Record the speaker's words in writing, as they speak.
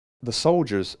The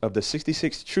soldiers of the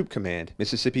 66th Troop Command,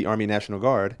 Mississippi Army National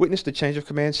Guard, witnessed the change of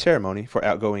command ceremony for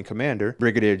outgoing Commander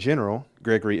Brigadier General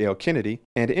Gregory L. Kennedy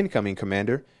and incoming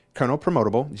Commander Colonel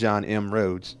Promotable John M.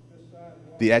 Rhodes.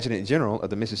 The Adjutant General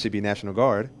of the Mississippi National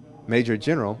Guard, Major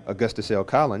General Augustus L.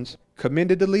 Collins,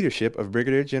 commended the leadership of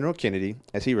Brigadier General Kennedy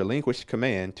as he relinquished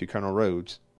command to Colonel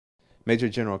Rhodes. Major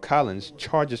General Collins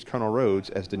charges Colonel Rhodes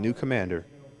as the new commander.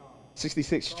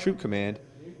 66th Troop Command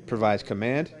provides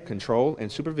command, control,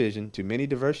 and supervision to many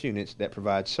diverse units that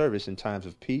provide service in times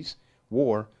of peace,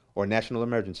 war, or national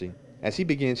emergency. As he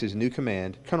begins his new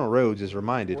command, Colonel Rhodes is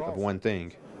reminded of one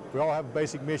thing. We all have a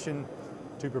basic mission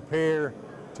to prepare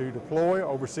to deploy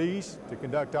overseas to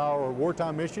conduct our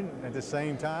wartime mission. At the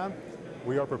same time,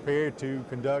 we are prepared to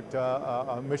conduct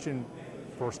a mission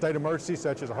for state emergencies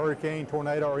such as a hurricane,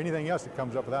 tornado, or anything else that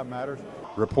comes up for that matter.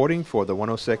 Reporting for the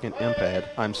 102nd MPAD,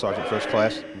 I'm Sergeant First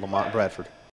Class Lamont Bradford.